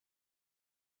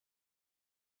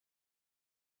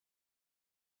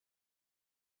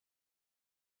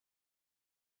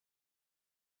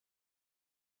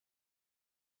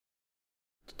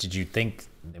Did you think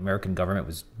the American government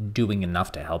was doing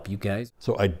enough to help you guys?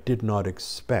 So I did not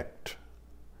expect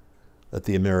that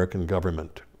the American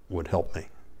government would help me.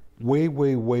 Way,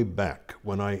 way, way back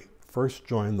when I first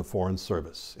joined the Foreign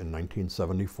Service in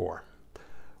 1974,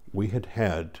 we had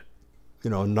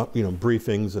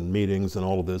briefings and meetings and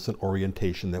all of this and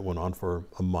orientation that went on for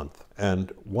a month.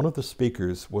 And one of the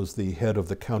speakers was the head of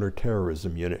the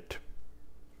counterterrorism unit.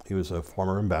 He was a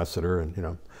former ambassador,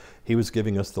 and he was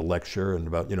giving us the lecture and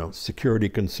about security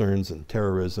concerns and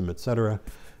terrorism, etc.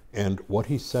 And what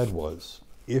he said was,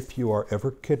 if you are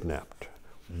ever kidnapped,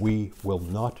 we will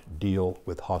not deal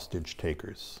with hostage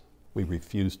takers. We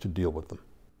refuse to deal with them.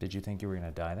 Did you think you were going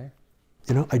to die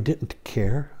there? I didn't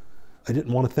care. I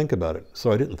didn't want to think about it,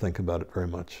 so I didn't think about it very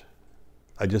much.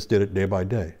 I just did it day by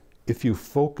day. If you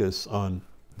focus on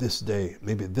this day,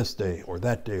 maybe this day, or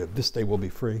that day, or this day will be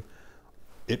free,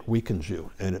 it weakens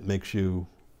you and it makes you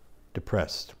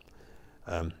depressed.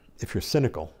 If you're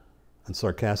cynical and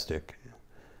sarcastic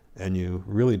and you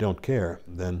really don't care,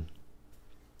 then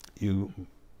you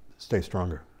stay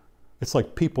stronger. It's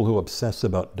like people who obsess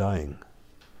about dying.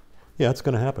 Yeah, it's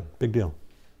going to happen. Big deal.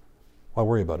 Why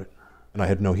worry about it? And I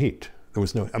had no heat. There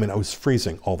was I was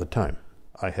freezing all the time.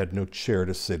 I had no chair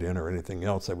to sit in or anything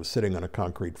else. I was sitting on a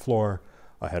concrete floor.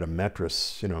 I had a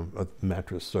mattress, a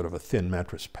mattress, sort of a thin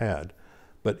mattress pad.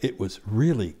 But it was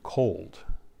really cold.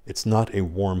 It's not a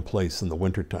warm place in the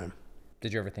wintertime.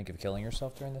 Did you ever think of killing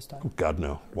yourself during this time? Oh, God,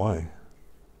 no. Why?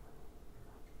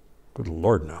 Good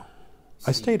Lord, no.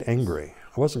 I stayed angry.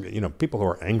 I wasn't, people who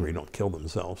are angry don't kill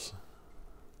themselves.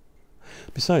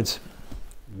 Besides,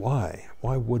 why?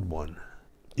 Why would one?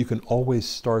 You can always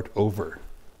start over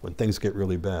when things get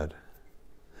really bad.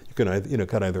 You can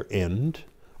either end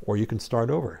or you can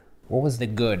start over. What was the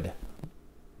good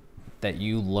that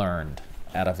you learned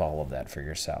out of all of that for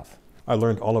yourself? I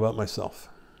learned all about myself.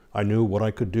 I knew what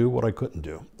I could do, what I couldn't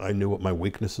do. I knew what my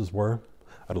weaknesses were.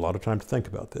 I had a lot of time to think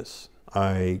about this.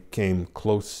 I came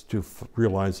close to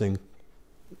really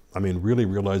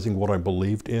realizing what I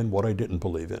believed in, what I didn't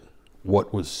believe in.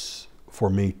 What was, for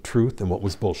me, truth and what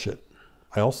was bullshit.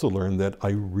 I also learned that I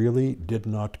really did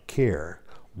not care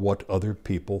what other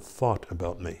people thought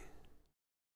about me.